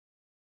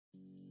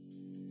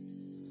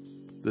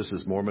This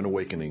is Mormon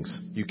Awakenings.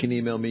 You can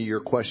email me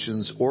your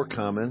questions or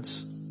comments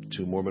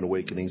to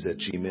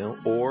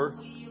mormonawakenings@gmail, or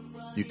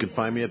you can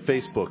find me at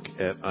Facebook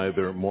at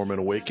either Mormon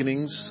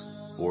Awakenings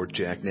or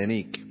Jack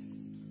Nanique.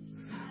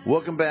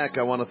 Welcome back.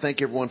 I want to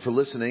thank everyone for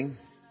listening.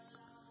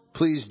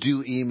 Please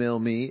do email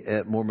me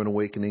at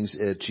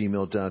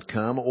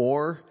mormonawakenings@gmail.com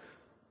or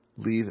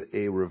leave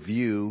a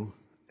review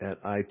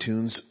at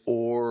iTunes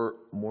or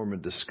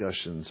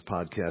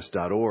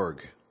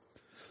MormonDiscussionsPodcast.org.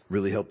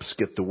 Really helps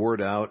get the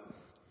word out.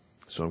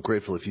 So I'm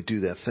grateful if you do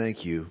that.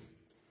 Thank you.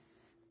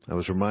 I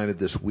was reminded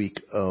this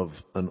week of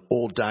an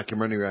old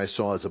documentary I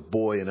saw as a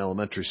boy in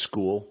elementary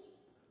school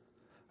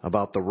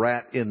about the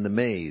rat in the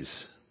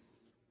maze.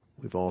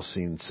 We've all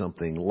seen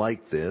something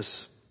like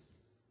this.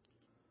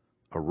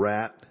 A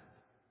rat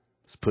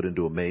is put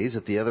into a maze.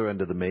 At the other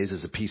end of the maze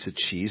is a piece of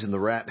cheese, and the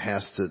rat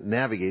has to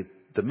navigate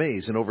the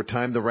maze. And over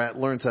time, the rat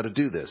learns how to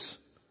do this.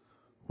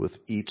 With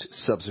each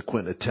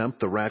subsequent attempt,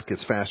 the rat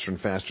gets faster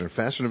and faster and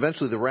faster. And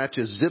eventually, the rat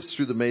just zips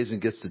through the maze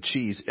and gets the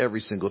cheese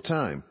every single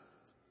time.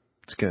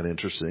 It's kind of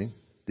interesting.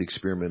 The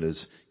experiment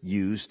is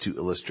used to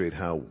illustrate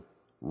how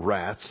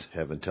rats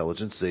have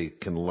intelligence. They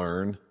can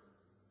learn.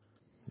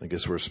 I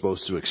guess we're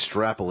supposed to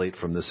extrapolate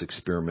from this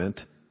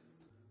experiment,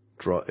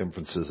 draw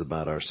inferences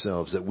about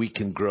ourselves, that we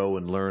can grow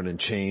and learn and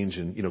change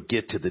and,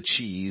 get to the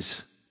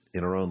cheese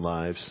in our own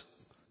lives.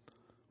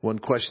 One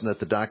question that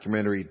the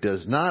documentary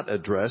does not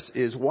address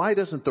is, why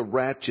doesn't the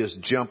rat just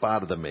jump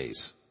out of the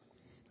maze?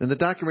 In the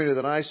documentary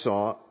that I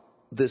saw,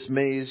 this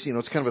maze,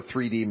 it's kind of a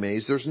 3D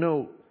maze. There's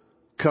no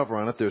cover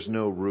on it. There's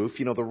no roof.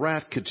 The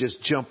rat could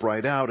just jump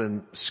right out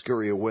and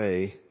scurry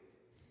away.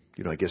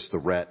 I guess the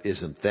rat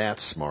isn't that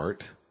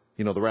smart.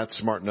 The rat's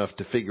smart enough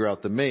to figure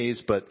out the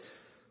maze, but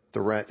the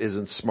rat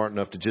isn't smart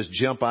enough to just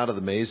jump out of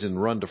the maze and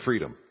run to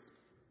freedom.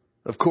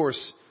 Of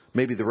course,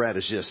 maybe the rat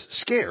is just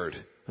scared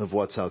of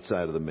what's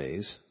outside of the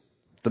maze.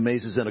 The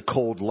maze is in a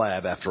cold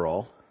lab, after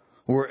all,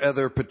 where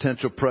other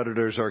potential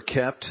predators are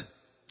kept.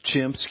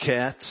 Chimps,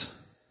 cats,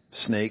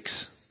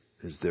 snakes.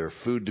 Is there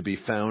food to be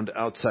found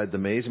outside the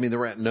maze? The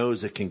rat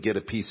knows it can get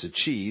a piece of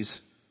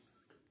cheese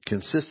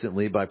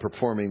consistently by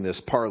performing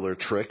this parlor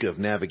trick of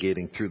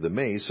navigating through the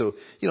maze. So,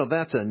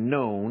 that's a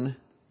known.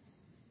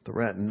 The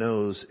rat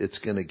knows it's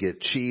going to get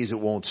cheese. It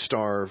won't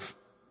starve.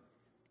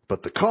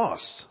 But the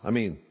cost,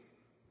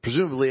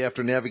 presumably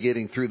after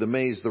navigating through the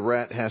maze, the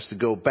rat has to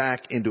go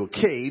back into a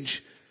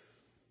cage,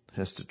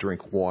 has to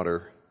drink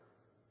water,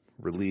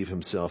 relieve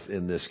himself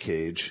in this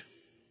cage,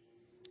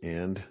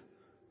 and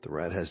the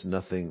rat has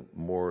nothing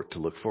more to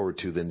look forward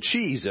to than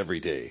cheese every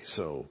day.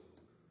 So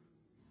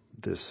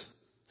this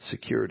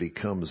security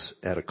comes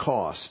at a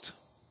cost.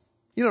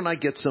 And I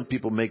get some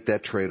people make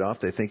that trade-off.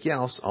 They think,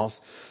 I'll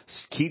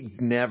keep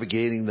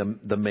navigating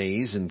the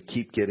maze and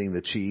keep getting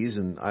the cheese,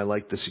 and I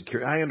like the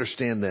security. I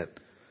understand that,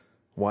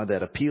 why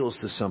that appeals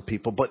to some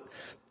people, but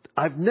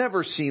I've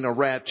never seen a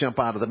rat jump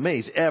out of the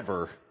maze,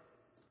 ever.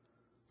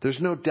 There's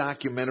no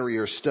documentary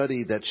or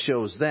study that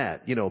shows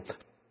that.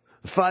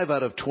 5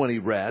 out of 20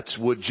 rats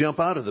would jump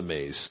out of the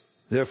maze.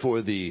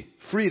 Therefore, the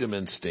freedom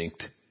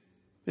instinct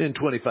in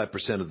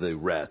 25% of the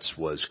rats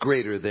was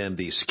greater than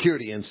the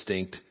security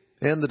instinct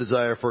and the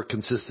desire for a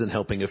consistent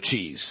helping of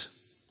cheese.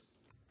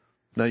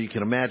 Now you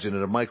can imagine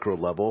at a micro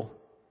level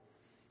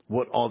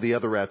what all the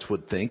other rats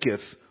would think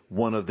if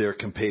one of their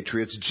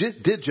compatriots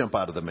did jump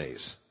out of the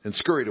maze and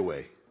scurried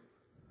away.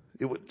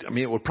 It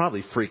would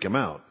probably freak them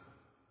out.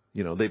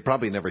 They'd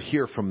probably never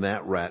hear from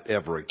that rat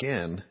ever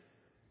again.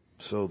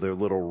 So their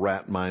little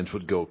rat minds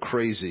would go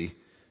crazy,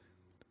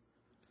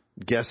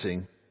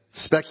 guessing,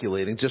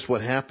 speculating just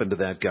what happened to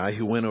that guy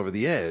who went over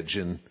the edge.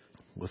 And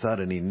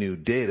without any new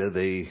data,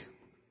 they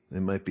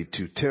might be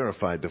too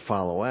terrified to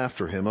follow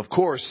after him. Of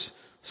course,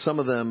 some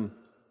of them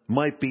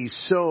might be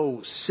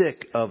so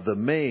sick of the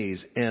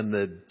maze and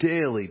the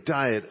daily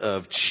diet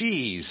of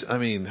cheese.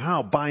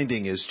 How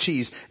binding is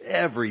cheese?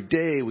 Every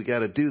day we got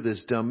to do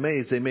this dumb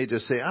maze. They may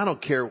just say, I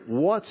don't care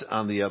what's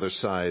on the other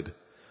side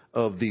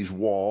of these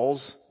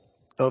walls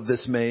of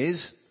this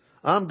maze.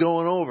 I'm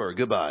going over.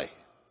 Goodbye.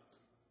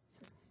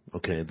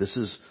 Okay, this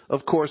is,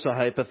 of course, a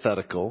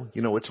hypothetical.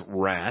 It's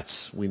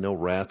rats. We know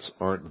rats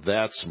aren't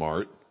that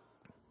smart.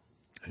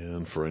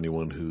 And for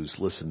anyone who's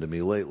listened to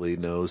me lately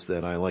knows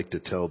that I like to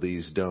tell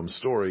these dumb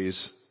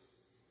stories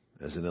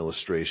as an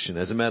illustration,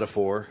 as a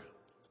metaphor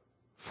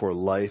for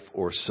life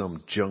or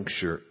some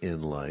juncture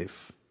in life.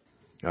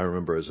 I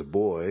remember as a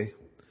boy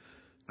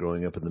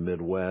growing up in the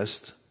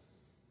Midwest,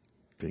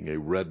 being a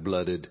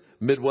red-blooded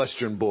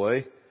Midwestern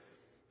boy,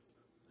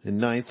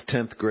 in 9th,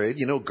 10th grade,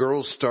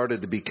 girls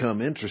started to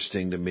become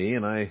interesting to me,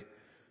 and I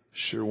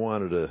sure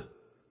wanted to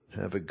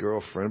have a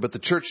girlfriend. But the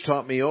church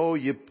taught me,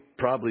 you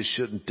probably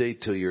shouldn't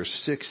date till you're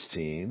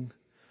 16.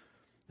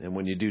 And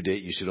when you do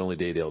date, you should only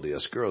date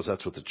LDS girls.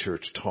 That's what the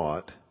church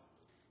taught.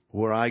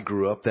 Where I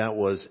grew up, that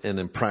was an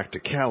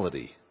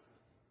impracticality.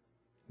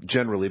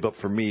 Generally, but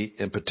for me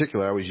in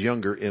particular, I was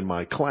younger in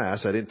my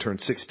class. I didn't turn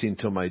 16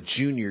 till my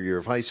junior year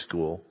of high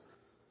school.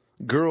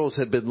 Girls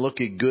had been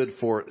looking good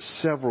for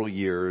several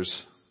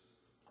years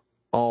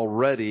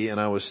already, and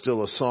I was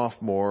still a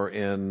sophomore,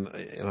 and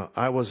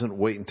I wasn't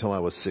waiting until I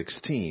was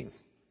 16.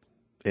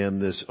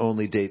 And this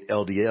only date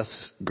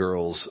LDS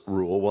girls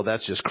rule, well,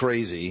 that's just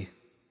crazy,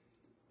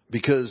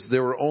 because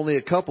there were only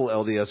a couple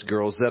LDS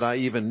girls that I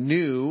even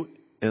knew,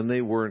 and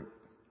they weren't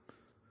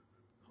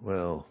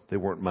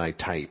my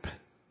type.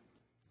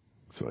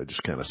 So I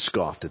just kind of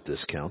scoffed at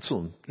this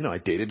counsel, and, I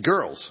dated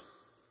girls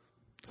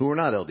who were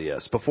not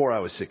LDS before I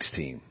was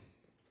 16.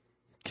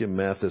 Kim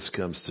Mathis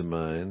comes to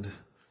mind,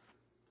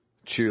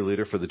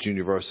 cheerleader for the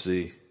junior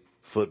varsity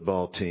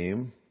football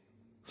team.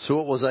 So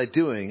what was I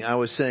doing? I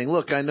was saying,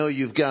 look, I know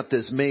you've got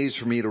this maze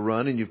for me to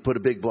run and you've put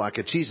a big block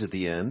of cheese at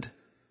the end,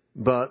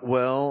 but,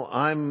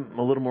 I'm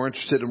a little more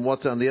interested in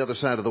what's on the other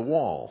side of the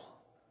wall,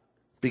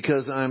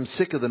 because I'm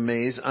sick of the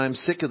maze, I'm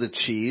sick of the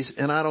cheese,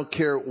 and I don't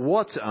care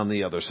what's on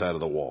the other side of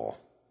the wall.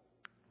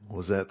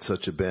 Was that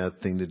such a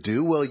bad thing to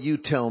do? Well, you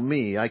tell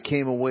me. I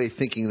came away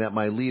thinking that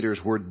my leaders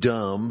were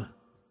dumb,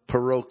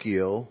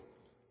 parochial,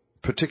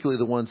 particularly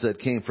the ones that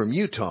came from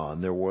Utah,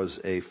 and there was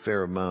a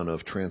fair amount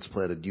of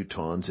transplanted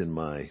Utahns in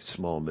my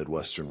small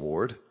Midwestern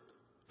ward.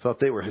 Thought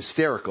they were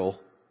hysterical.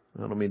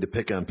 I don't mean to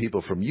pick on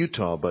people from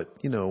Utah, but,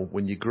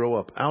 when you grow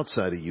up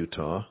outside of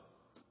Utah,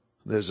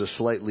 there's a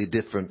slightly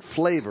different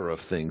flavor of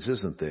things,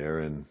 isn't there?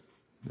 And,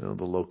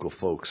 the local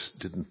folks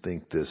didn't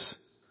think this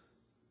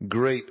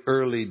great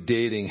early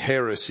dating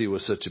heresy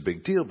was such a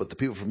big deal, but the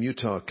people from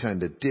Utah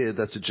kind of did.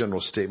 That's a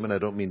general statement. I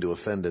don't mean to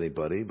offend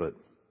anybody, but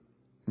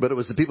it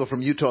was the people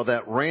from Utah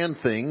that ran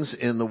things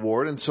in the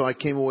ward, and so I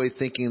came away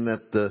thinking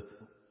that the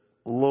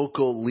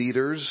local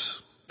leaders,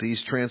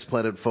 these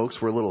transplanted folks,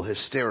 were a little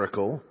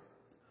hysterical.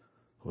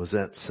 Was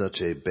that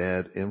such a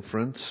bad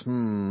inference?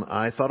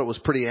 I thought it was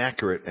pretty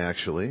accurate,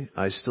 actually.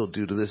 I still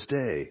do to this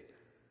day.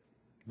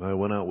 I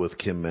went out with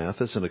Kim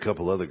Mathis and a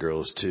couple other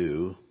girls,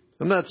 too.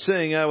 I'm not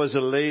saying I was a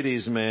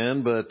ladies'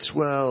 man, but,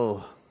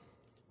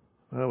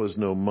 I was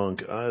no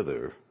monk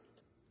either.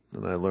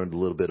 And I learned a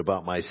little bit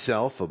about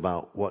myself,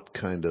 about what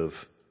kind of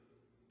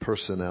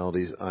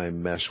personalities I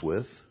mesh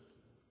with.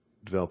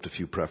 Developed a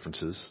few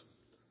preferences.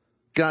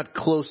 Got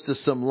close to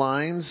some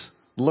lines.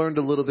 Learned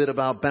a little bit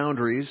about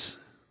boundaries.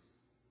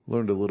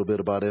 Learned a little bit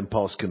about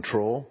impulse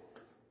control.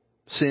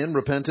 Sin,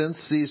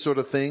 repentance, these sort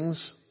of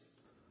things.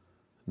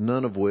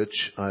 None of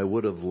which I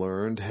would have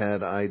learned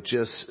had I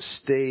just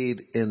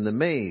stayed in the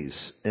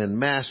maze and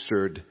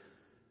mastered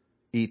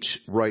each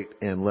right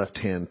and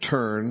left-hand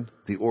turn,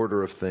 the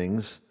order of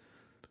things,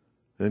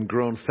 and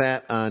grown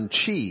fat on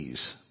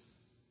cheese.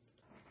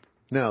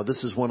 Now,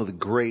 this is one of the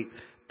great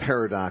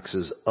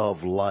paradoxes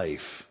of life.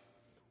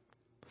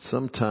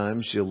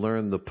 Sometimes you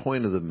learn the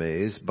point of the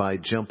maze by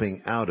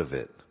jumping out of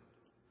it.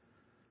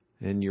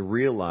 And you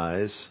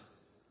realize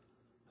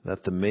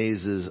that the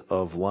mazes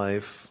of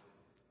life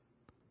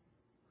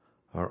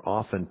are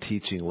often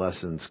teaching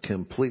lessons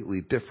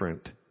completely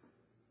different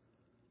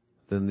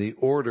than the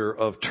order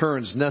of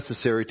turns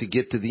necessary to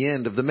get to the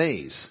end of the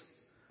maze.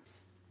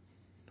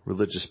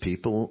 Religious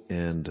people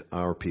and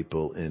our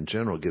people in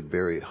general get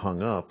very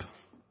hung up,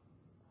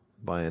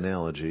 by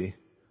analogy,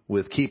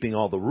 with keeping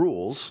all the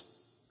rules,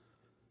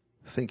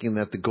 thinking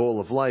that the goal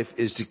of life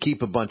is to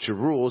keep a bunch of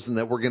rules and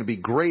that we're going to be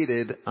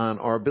graded on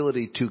our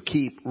ability to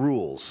keep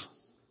rules.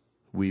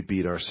 We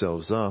beat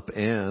ourselves up,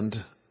 and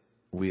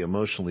we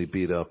emotionally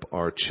beat up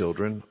our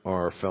children,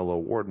 our fellow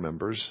ward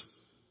members,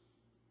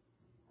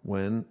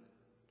 when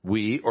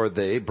we or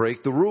they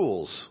break the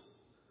rules.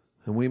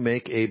 And we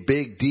make a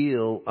big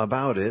deal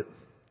about it,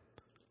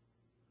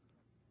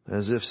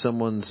 as if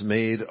someone's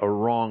made a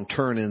wrong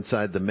turn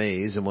inside the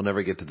maze and will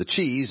never get to the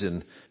cheese,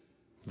 and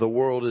the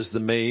world is the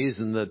maze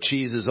and the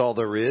cheese is all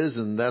there is,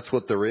 and that's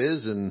what there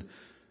is. And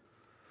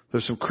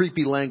there's some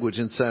creepy language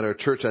inside our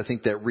church, I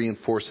think, that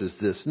reinforces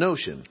this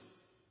notion.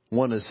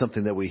 One is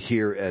something that we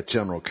hear at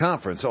General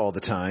Conference all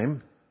the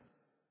time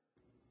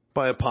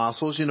by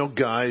apostles,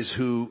 guys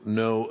who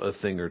know a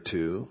thing or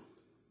two,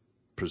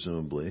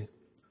 presumably,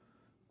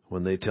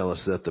 when they tell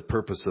us that the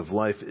purpose of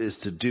life is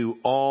to do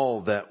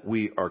all that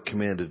we are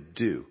commanded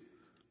to do.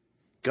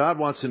 God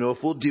wants to know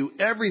if we'll do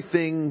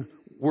everything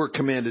we're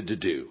commanded to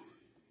do.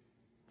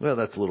 Well,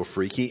 that's a little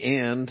freaky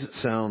and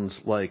sounds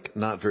like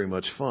not very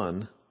much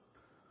fun.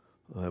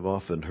 I've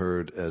often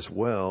heard as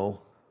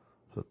well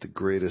that the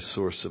greatest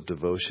source of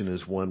devotion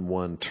is when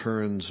one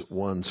turns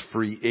one's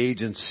free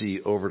agency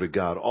over to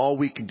God. All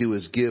we can do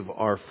is give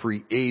our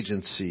free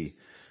agency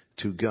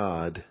to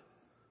God.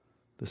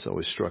 This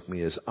always struck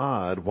me as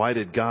odd. Why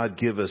did God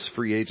give us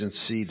free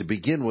agency to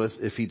begin with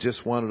if He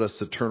just wanted us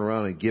to turn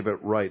around and give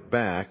it right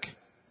back?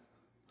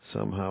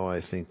 Somehow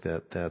I think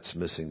that that's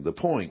missing the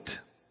point.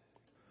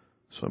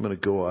 So I'm going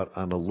to go out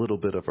on a little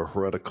bit of a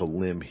heretical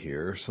limb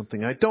here,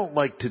 something I don't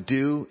like to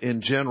do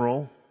in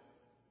general,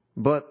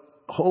 but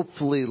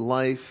hopefully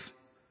life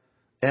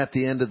at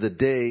the end of the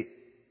day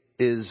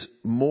is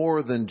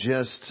more than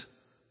just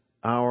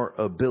our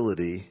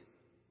ability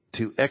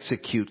to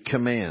execute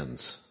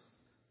commands.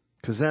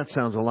 Because that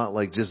sounds a lot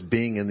like just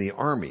being in the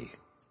army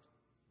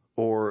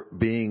or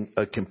being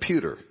a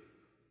computer.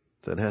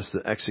 that has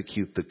to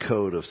execute the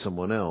code of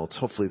someone else.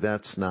 Hopefully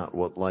that's not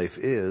what life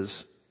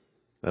is.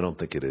 I don't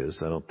think it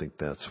is. I don't think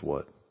that's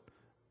what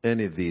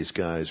any of these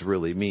guys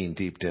really mean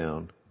deep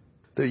down.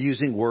 They're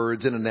using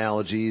words and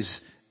analogies,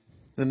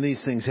 and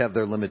these things have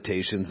their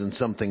limitations, and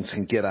some things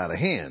can get out of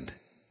hand.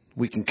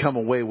 We can come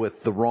away with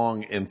the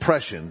wrong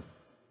impression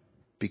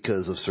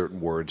because of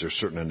certain words or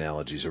certain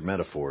analogies or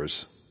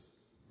metaphors.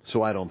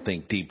 So I don't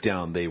think deep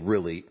down they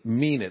really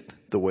mean it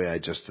the way I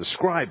just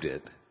described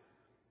it.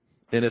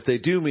 And if they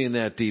do mean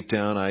that deep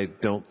down, I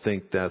don't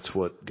think that's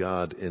what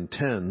God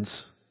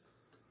intends.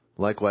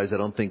 Likewise, I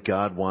don't think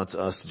God wants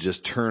us to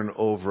just turn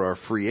over our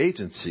free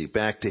agency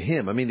back to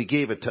Him. I mean, He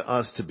gave it to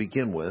us to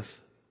begin with.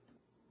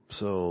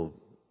 So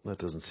that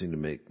doesn't seem to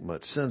make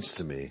much sense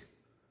to me.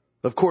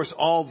 Of course,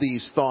 all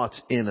these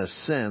thoughts, in a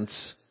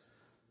sense,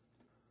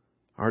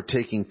 are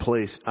taking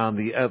place on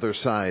the other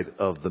side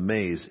of the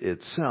maze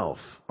itself,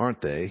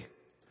 aren't they?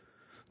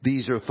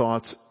 These are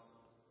thoughts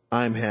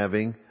I'm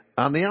having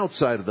on the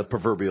outside of the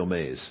proverbial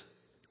maze.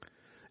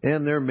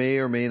 And there may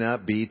or may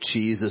not be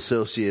cheese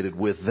associated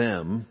with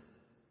them.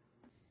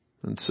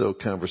 And so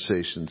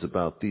conversations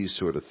about these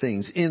sort of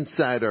things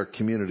inside our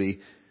community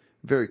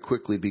very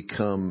quickly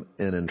become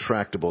an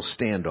intractable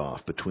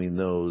standoff between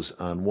those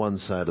on one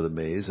side of the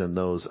maze and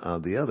those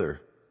on the other.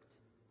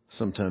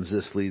 Sometimes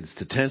this leads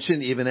to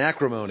tension, even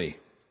acrimony.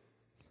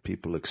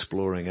 People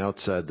exploring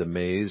outside the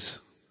maze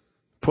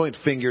point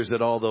fingers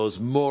at all those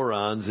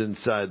morons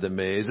inside the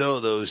maze.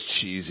 Oh, those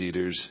cheese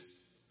eaters.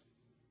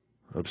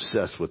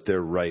 Obsessed with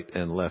their right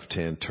and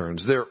left-hand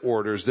turns, their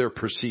orders, their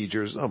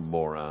procedures. Oh,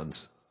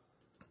 morons.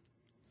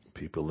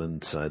 People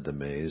inside the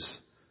maze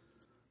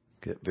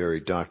get very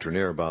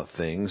doctrinaire about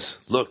things.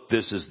 Look,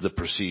 this is the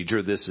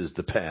procedure. This is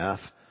the path.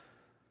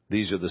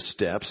 These are the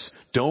steps.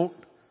 Don't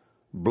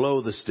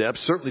blow the steps.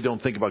 Certainly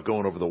don't think about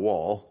going over the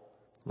wall.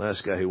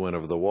 Last guy who went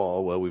over the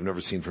wall, well, we've never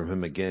seen from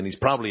him again. He's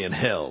probably in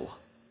hell.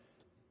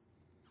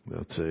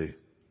 That's a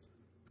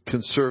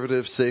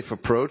conservative, safe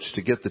approach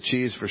to get the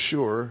cheese for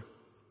sure.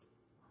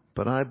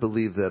 But I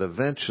believe that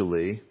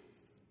eventually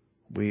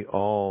we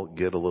all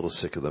get a little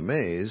sick of the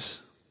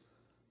maze,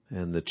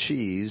 and the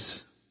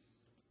cheese,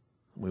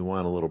 we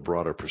want a little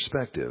broader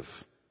perspective.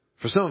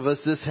 For some of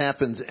us, this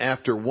happens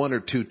after one or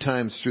two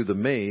times through the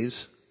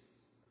maze.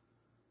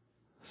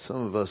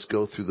 Some of us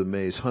go through the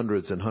maze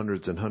hundreds and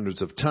hundreds and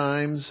hundreds of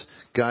times,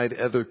 guide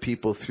other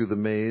people through the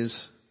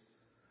maze.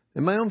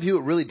 In my own view,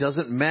 it really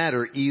doesn't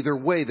matter either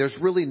way. There's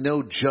really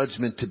no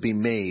judgment to be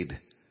made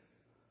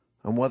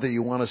on whether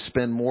you want to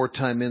spend more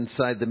time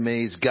inside the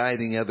maze,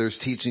 guiding others,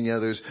 teaching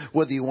others,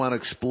 whether you want to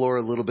explore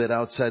a little bit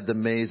outside the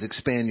maze,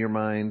 expand your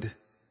mind.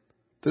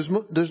 There's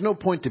no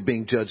point to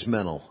being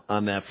judgmental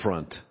on that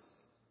front.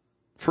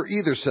 For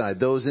either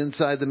side, those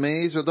inside the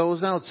maze or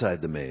those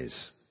outside the maze.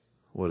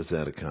 What does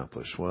that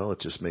accomplish? Well, it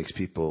just makes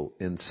people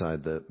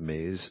inside the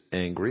maze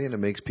angry, and it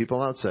makes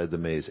people outside the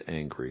maze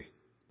angry.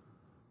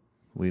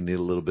 We need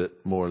a little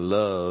bit more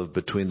love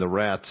between the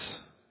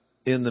rats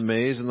in the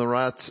maze and the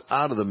rats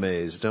out of the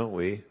maze, don't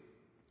we?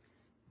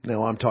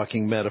 Now, I'm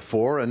talking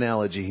metaphor,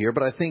 analogy here,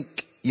 but I think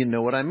you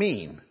know what I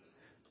mean.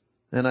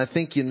 And I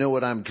think you know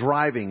what I'm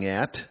driving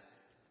at.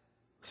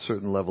 A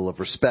certain level of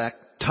respect,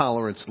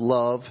 tolerance,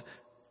 love.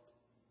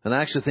 And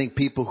I actually think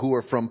people who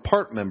are from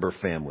part member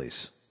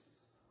families,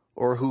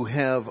 or who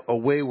have a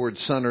wayward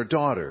son or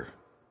daughter,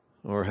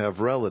 or have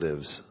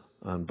relatives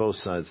on both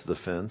sides of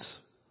the fence,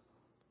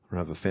 or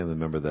have a family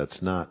member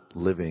that's not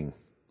living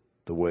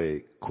the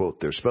way, quote,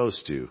 they're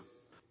supposed to,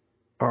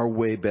 are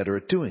way better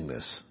at doing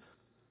this.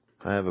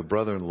 I have a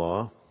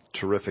brother-in-law,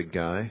 terrific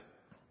guy,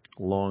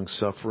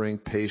 long-suffering,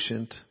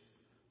 patient,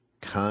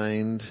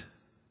 kind,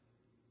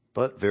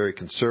 but very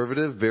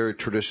conservative, very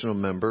traditional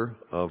member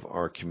of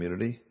our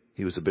community.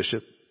 He was a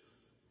bishop,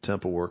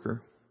 temple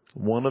worker.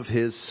 One of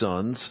his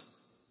sons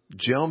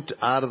jumped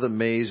out of the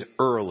maze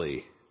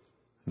early.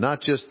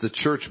 Not just the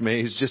church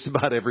maze, just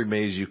about every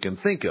maze you can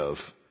think of.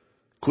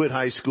 Quit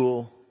high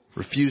school,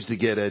 refused to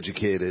get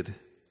educated,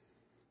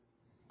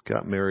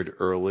 got married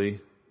early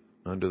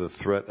under the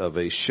threat of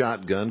a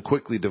shotgun,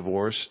 quickly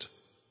divorced,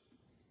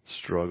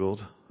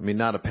 struggled. I mean,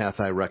 not a path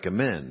I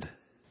recommend.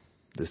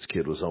 This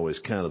kid was always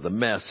kind of the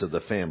mess of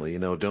the family. You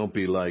know, don't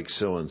be like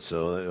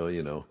so-and-so,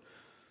 you know.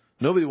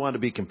 Nobody wanted to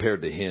be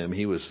compared to him.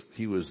 He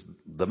was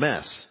the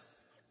mess.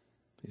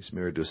 He's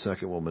married to a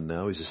second woman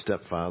now. He's a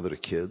stepfather to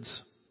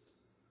kids.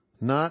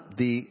 Not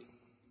the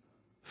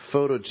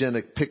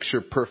photogenic,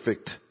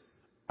 picture-perfect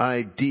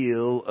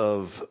ideal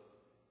of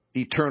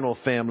eternal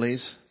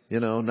families. You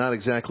know, not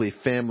exactly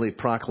family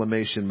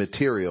proclamation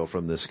material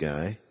from this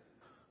guy.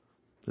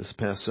 This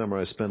past summer,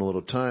 I spent a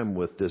little time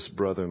with this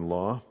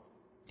brother-in-law.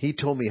 He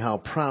told me how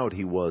proud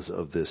he was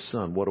of this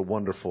son. What a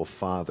wonderful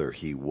father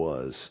he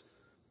was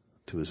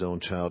to his own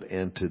child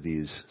and to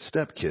these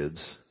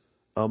stepkids.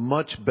 A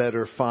much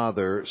better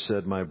father,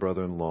 said my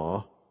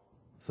brother-in-law,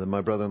 than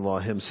my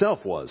brother-in-law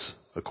himself was,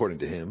 according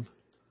to him.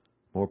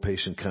 More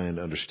patient, kind,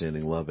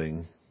 understanding,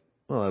 loving.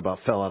 Well, I about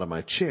fell out of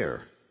my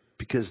chair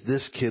because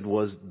this kid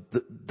was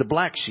the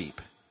black sheep,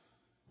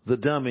 the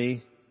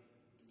dummy,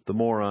 the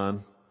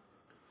moron,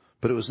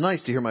 But it was nice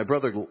to hear my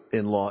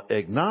brother-in-law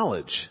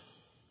acknowledge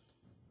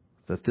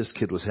that this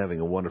kid was having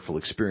a wonderful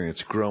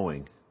experience,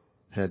 growing,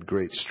 had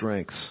great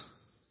strengths,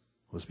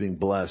 was being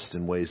blessed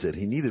in ways that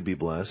he needed to be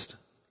blessed,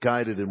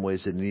 guided in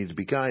ways that he needed to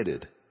be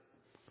guided.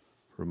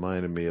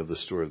 Reminded me of the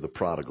story of the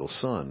prodigal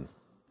son.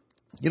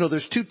 You know,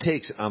 there's two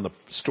takes on the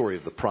story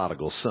of the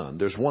prodigal son.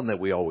 There's one that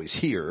we always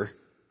hear,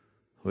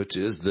 which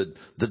is the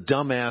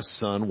dumbass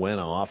son went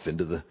off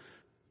into the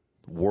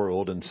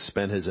world and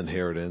spent his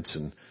inheritance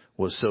and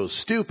was so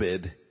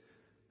stupid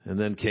and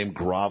then came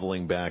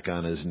groveling back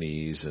on his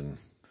knees and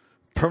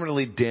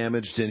permanently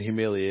damaged and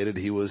humiliated.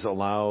 He was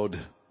allowed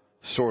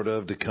sort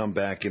of to come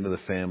back into the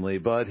family,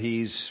 but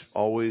he's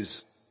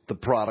always the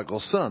prodigal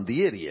son,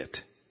 the idiot.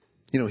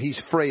 You know, he's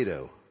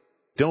Fredo.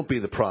 Don't be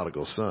the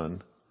prodigal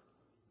son,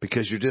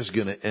 because you're just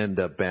going to end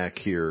up back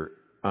here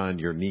on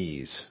your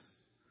knees,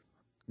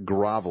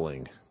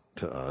 groveling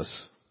to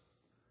us.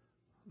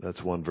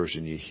 That's one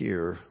version you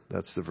hear.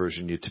 That's the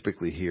version you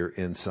typically hear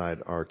inside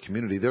our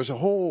community. There's a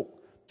whole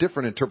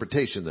different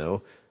interpretation,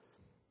 though.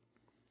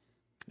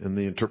 And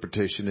the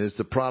interpretation is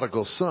the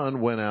prodigal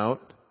son went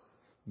out,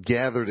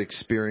 gathered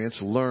experience,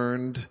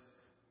 learned,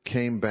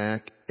 came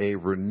back a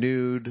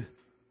renewed,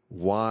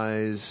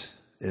 wise,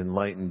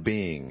 enlightened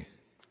being,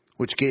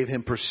 which gave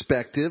him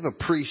perspective,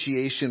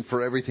 appreciation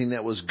for everything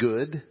that was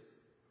good,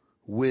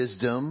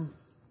 wisdom,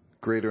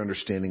 greater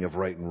understanding of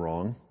right and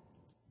wrong,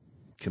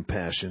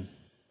 compassion,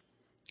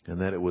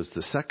 and that it was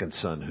the second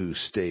son who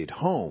stayed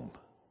home,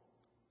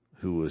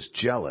 who was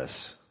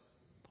jealous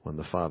when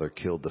the father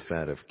killed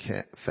the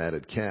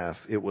fatted calf.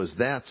 It was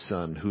that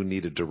son who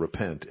needed to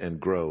repent and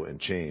grow and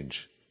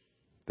change.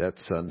 That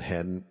son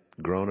hadn't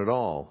grown at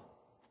all.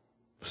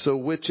 So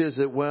which is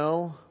it?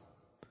 Well,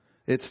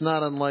 it's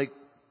not unlike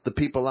the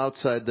people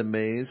outside the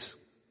maze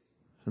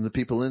and the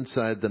people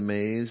inside the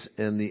maze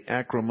and the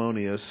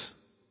acrimonious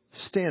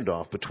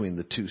standoff between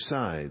the two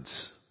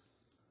sides.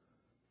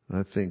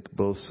 I think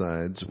both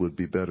sides would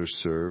be better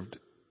served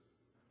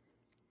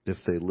if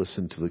they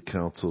listened to the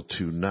counsel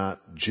to not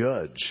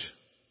judge.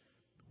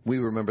 We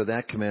remember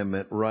that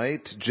commandment,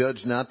 right?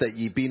 Judge not that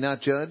ye be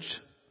not judged.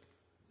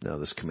 Now,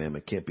 this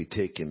commandment can't be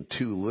taken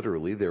too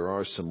literally. There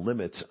are some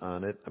limits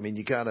on it. I mean,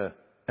 you got to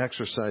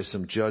exercise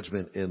some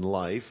judgment in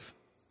life.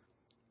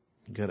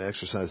 You got to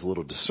exercise a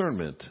little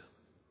discernment.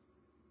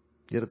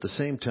 Yet at the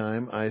same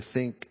time, I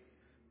think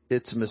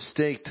it's a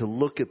mistake to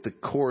look at the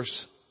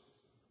course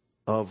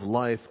of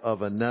life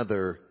of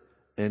another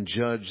and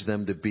judge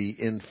them to be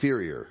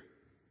inferior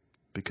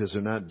because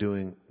they're not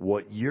doing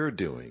what you're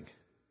doing.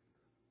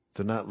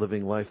 They're not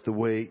living life the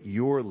way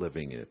you're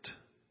living it.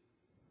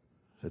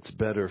 It's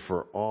better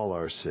for all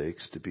our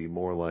sakes to be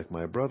more like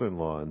my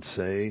brother-in-law and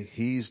say,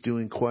 he's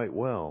doing quite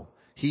well.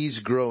 He's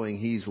growing,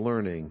 he's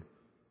learning.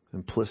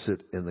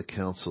 Implicit in the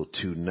counsel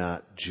to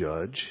not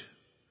judge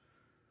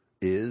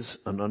is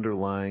an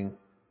underlying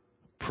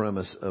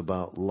premise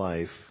about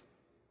life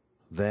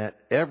that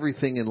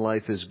everything in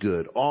life is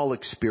good. All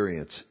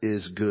experience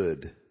is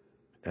good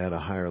at a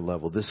higher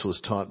level. This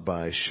was taught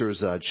by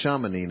Shirzad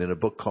Shamanin in a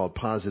book called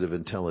Positive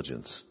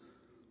Intelligence.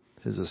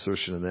 His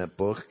assertion in that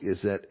book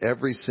is that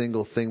every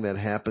single thing that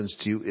happens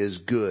to you is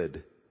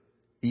good,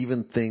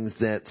 even things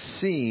that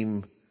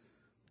seem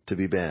to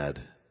be bad.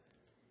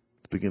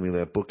 At the beginning of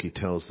that book, he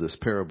tells this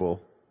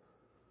parable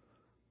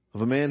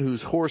of a man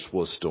whose horse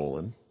was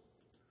stolen.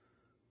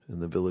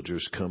 And the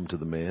villagers come to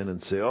the man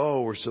and say,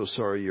 "Oh, we're so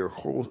sorry your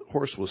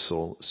horse was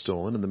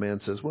stolen." And the man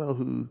says, "Well,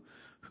 who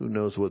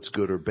knows what's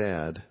good or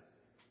bad?"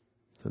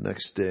 The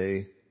next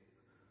day,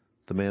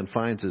 the man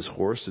finds his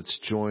horse. It's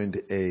joined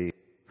a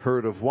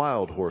herd of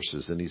wild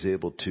horses, and he's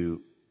able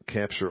to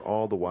capture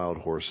all the wild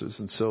horses.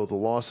 And so the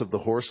loss of the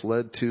horse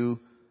led to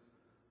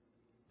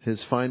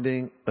his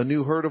finding a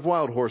new herd of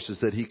wild horses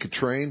that he could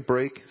train,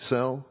 break,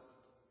 sell.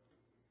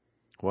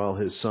 While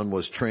his son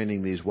was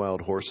training these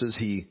wild horses,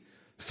 he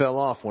fell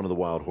off one of the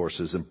wild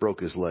horses and broke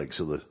his leg.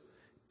 So the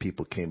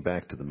people came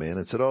back to the man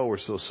and said, "Oh, we're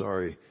so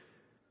sorry.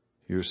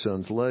 Your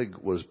son's leg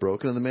was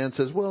broken." And the man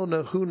says, "Well,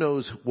 no, who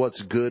knows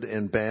what's good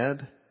and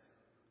bad?"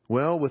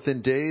 Well,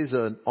 within days,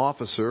 an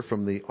officer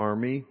from the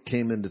army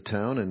came into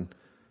town and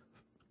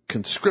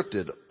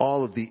conscripted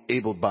all of the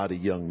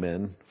able-bodied young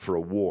men for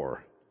a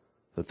war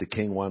that the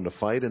king wanted to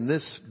fight. And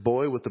this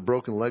boy with the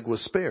broken leg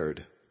was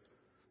spared.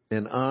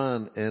 And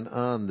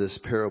on this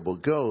parable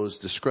goes,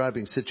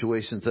 describing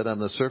situations that on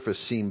the surface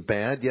seem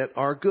bad, yet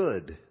are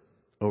good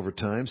over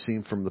time,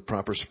 seen from the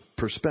proper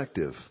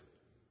perspective.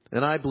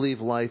 And I believe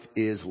life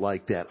is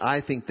like that. I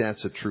think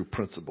that's a true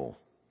principle.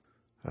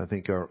 I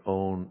think our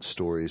own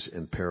stories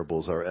and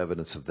parables are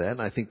evidence of that.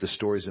 And I think the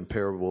stories and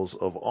parables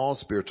of all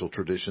spiritual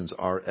traditions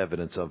are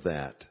evidence of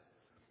that.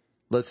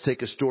 Let's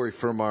take a story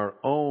from our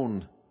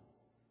own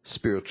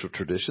spiritual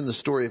tradition, the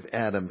story of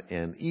Adam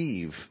and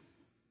Eve.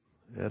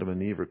 Adam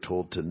and Eve are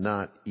told to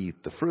not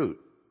eat the fruit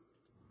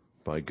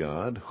by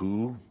God,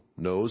 who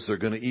knows they're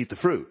going to eat the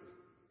fruit.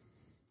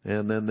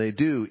 And then they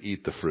do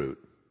eat the fruit,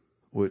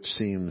 which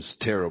seems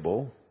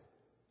terrible.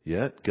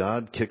 Yet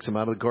God kicks them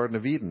out of the Garden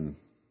of Eden.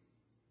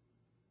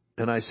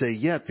 And I say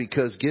yet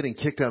because getting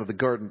kicked out of the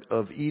Garden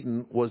of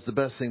Eden was the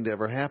best thing to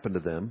ever happen to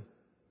them,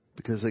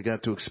 because they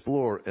got to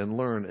explore and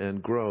learn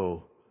and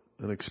grow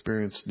and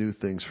experience new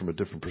things from a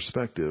different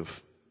perspective.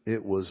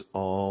 It was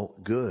all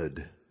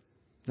good.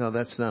 Now,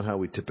 that's not how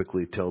we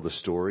typically tell the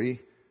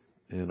story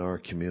in our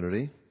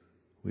community.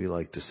 We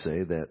like to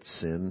say that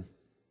sin,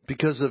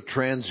 because of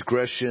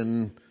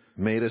transgression,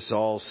 made us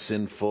all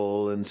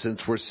sinful, and since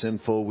we're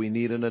sinful, we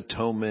need an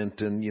atonement,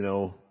 and,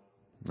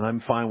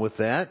 I'm fine with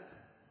that.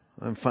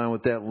 I'm fine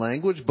with that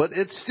language, but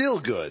it's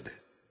still good.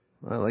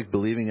 I like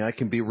believing I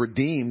can be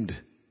redeemed.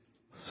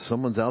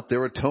 Someone's out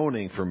there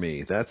atoning for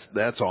me.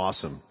 That's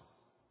awesome.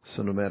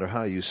 So no matter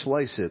how you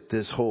slice it,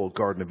 this whole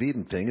Garden of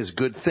Eden thing is a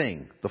good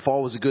thing. The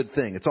fall was a good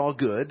thing. It's all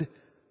good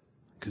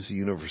because the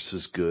universe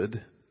is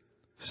good.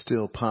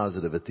 Still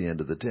positive at the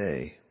end of the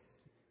day.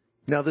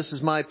 Now, this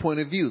is my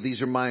point of view.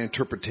 These are my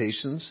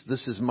interpretations.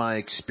 This is my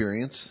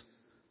experience.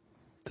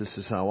 This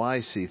is how I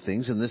see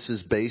things, and this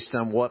is based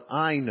on what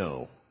I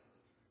know,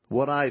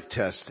 what I've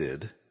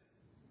tested.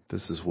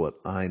 This is what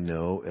I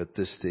know at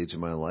this stage of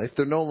my life.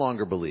 They're no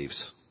longer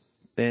beliefs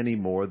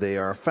anymore. They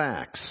are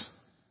facts.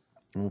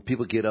 When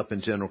people get up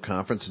in general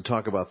conference and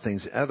talk about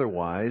things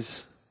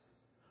otherwise,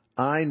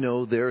 I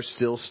know they're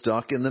still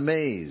stuck in the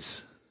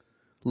maze,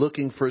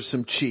 looking for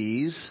some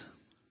cheese.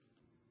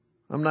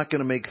 I'm not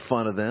going to make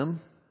fun of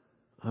them.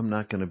 I'm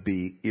not going to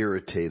be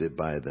irritated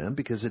by them,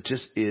 because it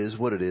just is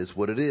what it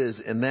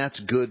is, and that's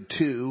good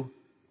too.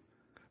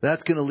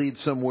 That's going to lead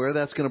somewhere.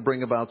 That's going to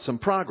bring about some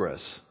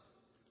progress.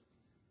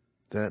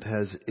 That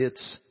has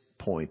its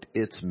point,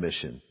 its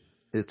mission,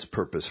 its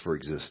purpose for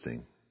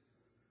existing.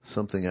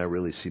 Something I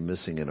really see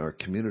missing in our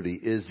community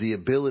is the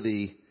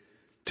ability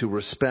to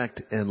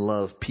respect and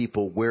love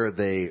people where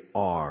they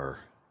are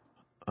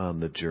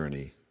on the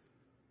journey.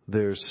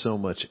 There's so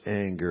much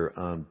anger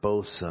on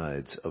both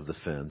sides of the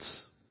fence.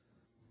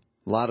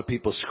 A lot of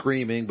people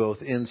screaming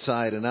both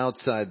inside and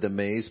outside the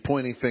maze,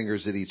 pointing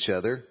fingers at each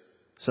other.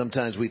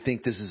 Sometimes we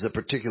think this is a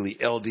particularly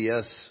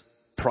LDS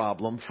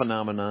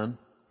phenomenon.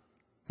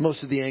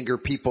 Most of the anger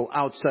people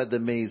outside the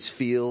maze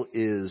feel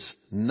is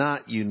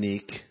not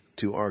unique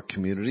to our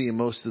community, and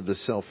most of the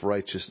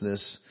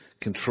self-righteousness,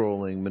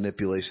 controlling,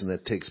 manipulation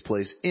that takes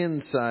place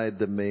inside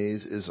the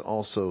maze is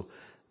also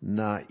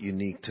not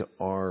unique to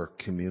our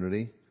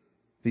community.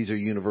 These are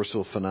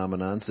universal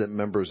phenomenons that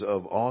members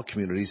of all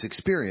communities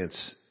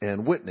experience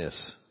and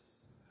witness.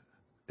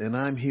 And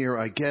I'm here,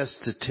 I guess,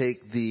 to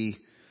take the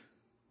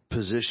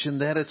position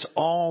that it's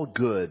all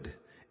good.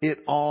 It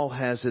all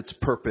has its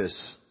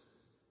purpose.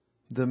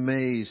 The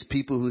maze,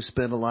 people who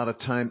spend a lot of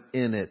time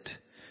in it,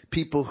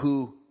 people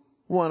who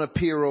want to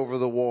peer over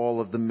the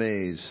wall of the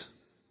maze,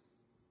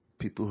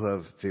 people who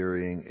have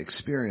varying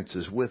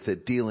experiences with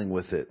it, dealing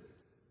with it.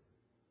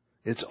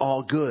 It's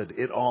all good.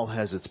 It all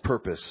has its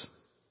purpose.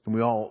 And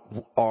we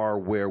all are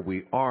where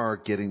we are,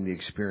 getting the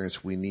experience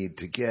we need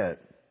to get.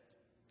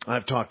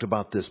 I've talked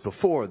about this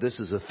before. This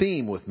is a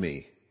theme with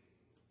me,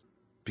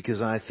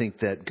 because I think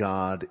that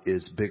God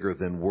is bigger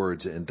than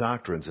words and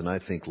doctrines, and I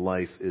think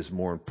life is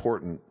more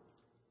important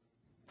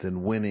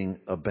than winning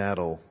a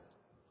battle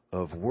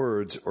of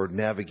words or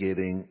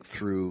navigating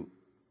through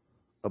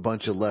a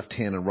bunch of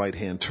left-hand and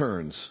right-hand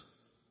turns.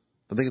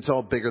 I think it's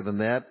all bigger than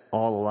that,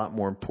 all a lot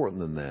more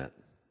important than that.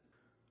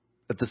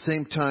 At the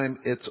same time,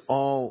 it's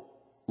all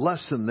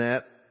less than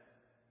that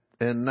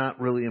and not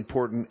really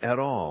important at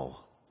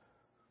all.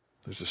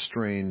 There's a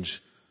strange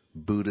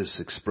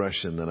Buddhist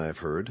expression that I've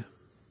heard,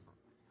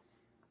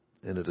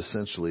 and it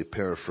essentially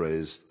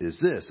paraphrased is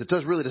this: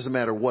 really doesn't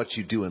matter what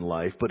you do in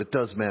life, but it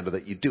does matter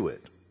that you do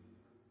it.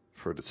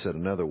 I've heard it said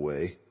another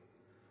way: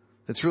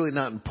 it's really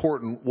not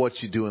important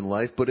what you do in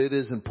life, but it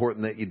is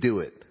important that you do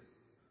it.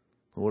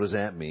 Well, what does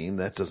that mean?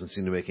 That doesn't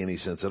seem to make any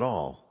sense at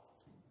all.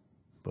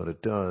 But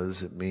it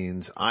does. It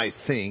means, I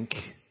think,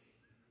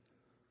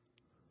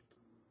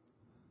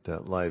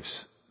 that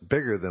life's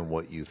bigger than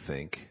what you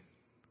think,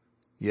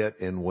 yet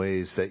in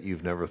ways that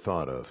you've never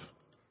thought of.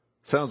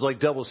 Sounds like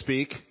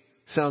doublespeak.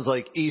 Sounds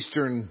like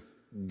Eastern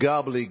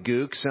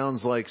gobbledygook.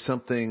 Sounds like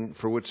something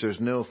for which there's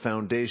no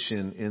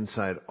foundation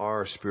inside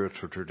our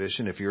spiritual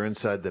tradition. If you're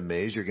inside the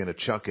maze, you're going to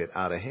chuck it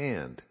out of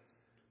hand.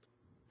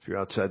 If you're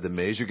outside the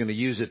maze, you're going to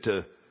use it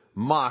to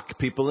mock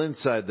people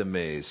inside the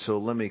maze. So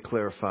let me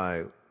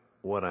clarify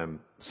what I'm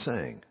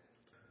saying.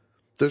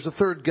 There's a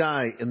third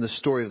guy in the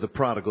story of the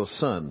prodigal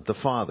son, the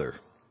father.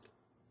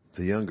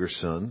 The younger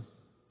son,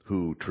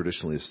 who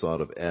traditionally is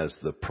thought of as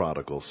the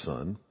prodigal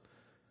son,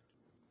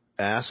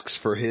 asks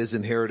for his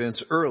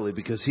inheritance early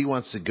because he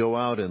wants to go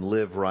out and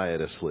live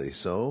riotously.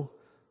 So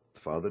the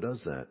father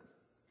does that.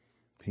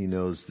 He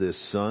knows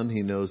this son.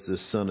 He knows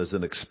this son is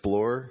an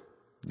explorer,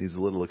 needs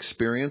a little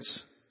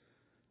experience,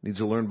 needs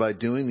to learn by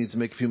doing, needs to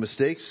make a few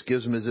mistakes,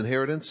 gives him his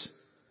inheritance,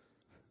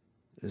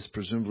 is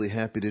presumably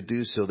happy to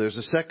do so. There's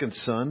a second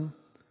son.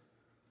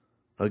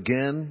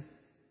 Again,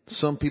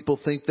 some people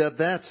think that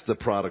that's the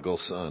prodigal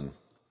son.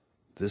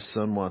 This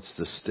son wants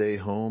to stay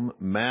home,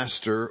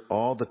 master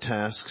all the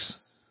tasks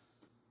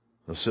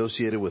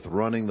associated with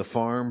running the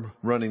farm,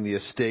 running the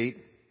estate.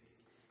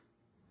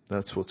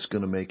 That's what's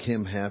going to make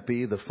him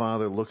happy. The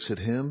father looks at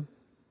him,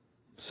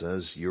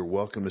 says, "You're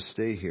welcome to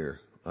stay here.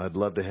 I'd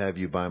love to have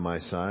you by my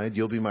side.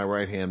 You'll be my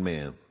right-hand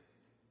man."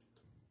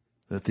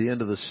 At the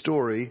end of the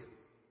story,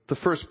 the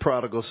first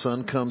prodigal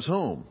son comes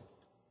home.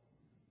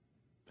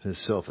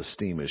 His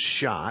self-esteem is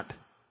shot.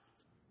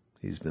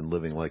 He's been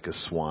living like a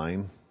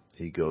swine.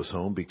 He goes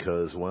home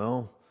because,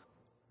 well,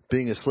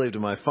 being a slave to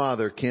my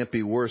father can't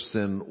be worse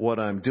than what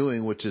I'm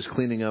doing, which is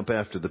cleaning up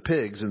after the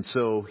pigs. And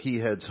so he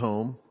heads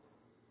home,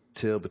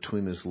 tail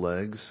between his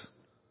legs,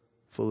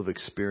 full of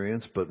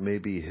experience, but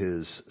maybe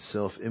his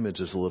self-image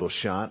is a little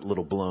shot, a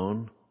little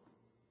blown.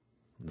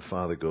 And the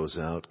father goes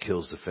out,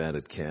 kills the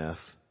fatted calf,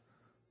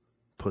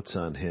 puts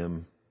on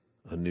him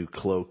a new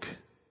cloak,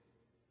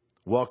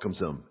 welcomes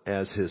him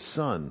as his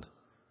son,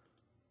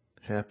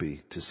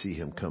 happy to see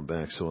him come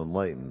back so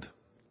enlightened.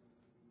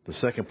 The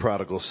second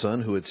prodigal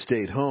son, who had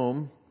stayed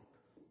home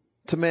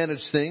to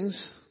manage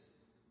things,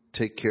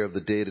 take care of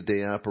the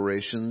day-to-day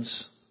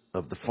operations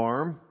of the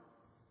farm,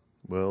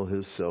 well,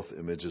 his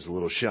self-image is a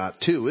little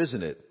shot too,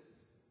 isn't it?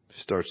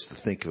 He starts to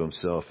think of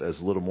himself as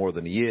little more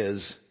than he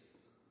is.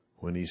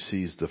 When he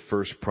sees the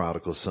first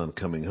prodigal son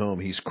coming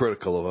home, he's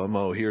critical of him.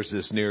 Oh, here's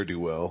this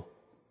ne'er-do-well.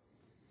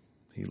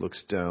 He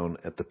looks down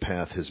at the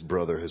path his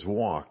brother has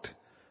walked,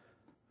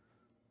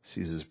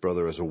 sees his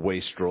brother as a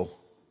wastrel,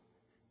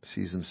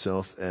 sees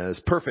himself as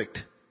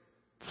perfect,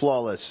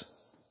 flawless,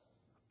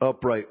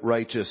 upright,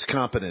 righteous,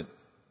 competent,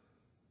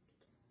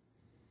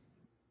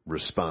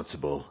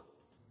 responsible.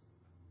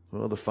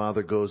 Well, the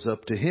father goes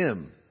up to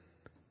him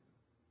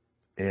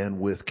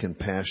and with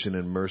compassion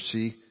and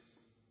mercy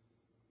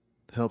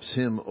helps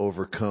him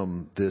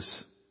overcome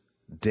this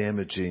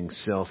damaging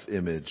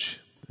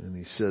self-image. And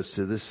he says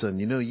to this son,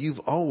 you've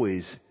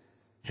always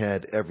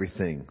had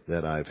everything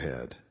that I've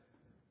had.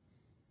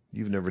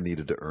 You've never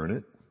needed to earn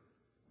it.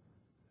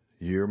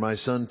 You're my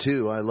son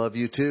too. I love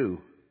you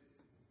too.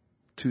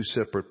 Two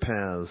separate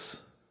paths,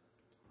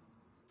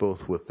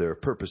 both with their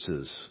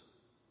purposes.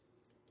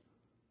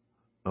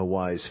 A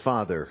wise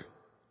father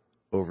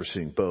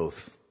overseeing both.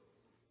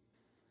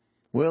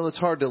 Well, it's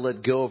hard to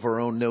let go of our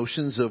own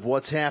notions of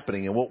what's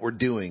happening and what we're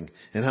doing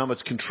and how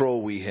much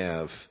control we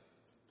have,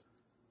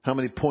 how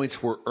many points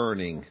we're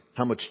earning,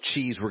 how much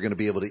cheese we're going to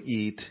be able to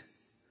eat.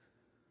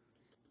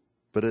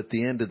 But at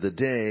the end of the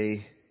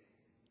day,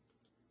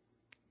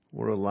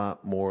 we're a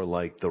lot more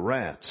like the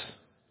rats,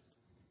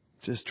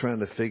 just trying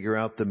to figure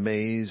out the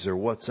maze or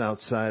what's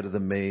outside of the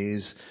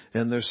maze.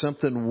 And there's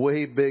something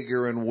way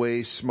bigger and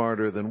way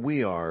smarter than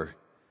we are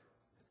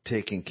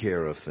taking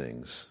care of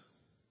things.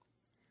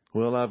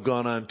 Well, I've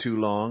gone on too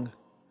long.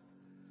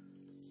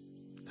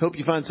 Hope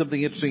you find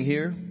something interesting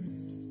here.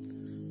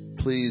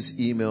 Please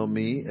email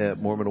me at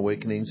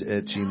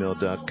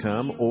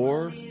mormonawakenings@gmail.com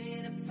or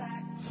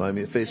find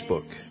me at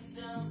Facebook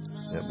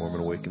at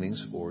Mormon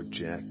Awakenings or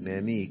Jack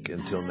Nanique.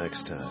 Until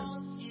next time.